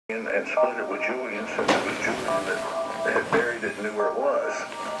and split it with Julian, since it was Julian that had buried it and knew where it was.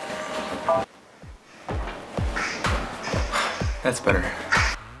 That's better.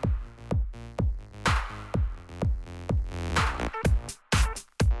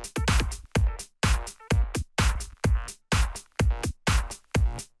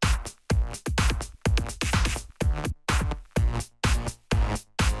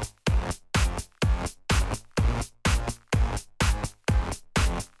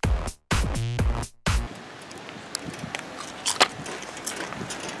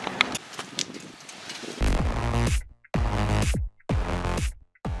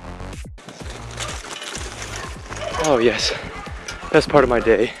 Oh yes, best part of my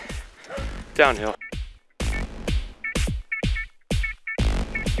day, downhill.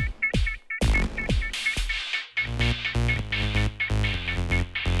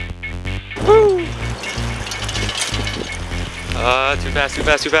 Woo! Too fast, too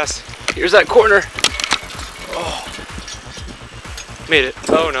fast, too fast. Here's that corner. Oh, made it.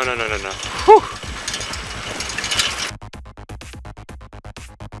 Oh, no, no, no, no, no. Whew.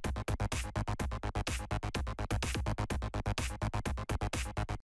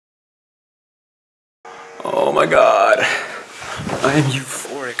 Oh my god, I am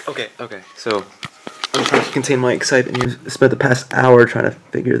euphoric. Okay, so I'm trying to contain my excitement here. I spent the past hour trying to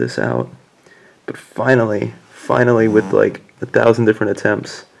figure this out, but finally with like 1,000 different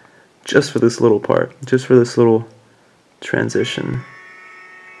attempts, just for this little part, just for this little transition,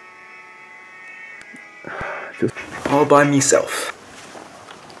 I feel all by myself.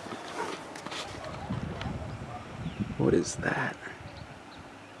 What is that?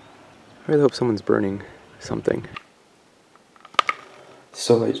 I really hope someone's burning something.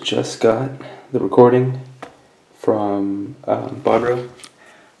 So I just got the recording from Barbro,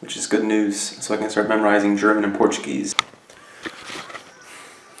 which is good news, so I can start memorizing German and Portuguese.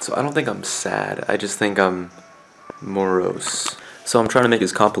 So I don't think I'm sad, I just think I'm morose. So I'm trying to make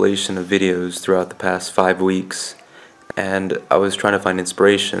this compilation of videos throughout the past 5 weeks, and I was trying to find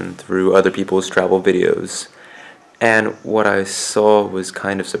inspiration through other people's travel videos. And what I saw was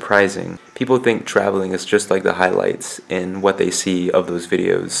kind of surprising. People think traveling is just like the highlights in what they see of those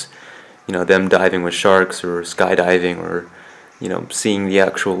videos. You know, them diving with sharks or skydiving, or, you know, seeing the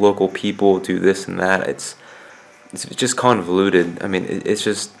actual local people do this and that. It's just convoluted. I mean, it's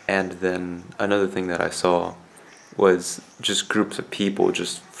just, and then another thing that I saw was just groups of people,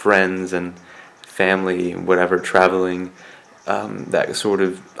 just friends and family, whatever, traveling, that sort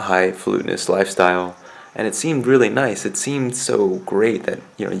of highfalutinous lifestyle. And it seemed really nice. It seemed so great that,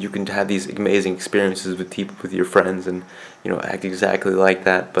 you know, you can have these amazing experiences with people, with your friends, and, you know, act exactly like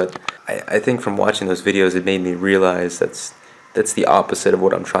that. But I think from watching those videos, it made me realize that's the opposite of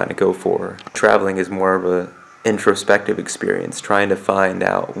what I'm trying to go for. Traveling is more of a introspective experience, trying to find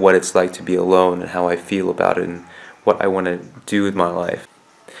out what it's like to be alone and how I feel about it and what I want to do with my life.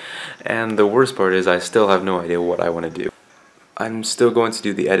 And the worst part is I still have no idea what I want to do. I'm still going to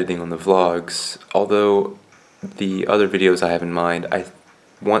do the editing on the vlogs, although the other videos I have in mind, I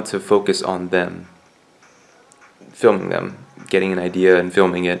want to focus on them, filming them, getting an idea and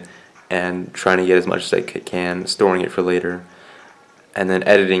filming it, and trying to get as much as I can, storing it for later, and then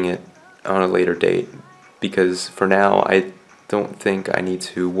editing it on a later date, because for now I don't think I need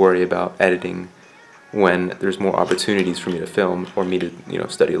to worry about editing when there's more opportunities for me to film or me to, you know,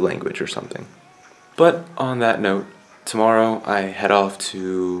 study a language or something. But on that note, tomorrow I head off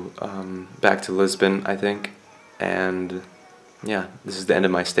to back to Lisbon, I think, and yeah, this is the end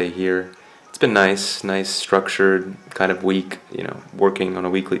of my stay here. It's been nice structured kind of week, you know, working on a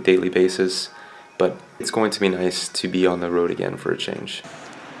weekly, daily basis, but it's going to be nice to be on the road again for a change.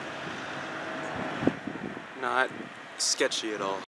 Not sketchy at all.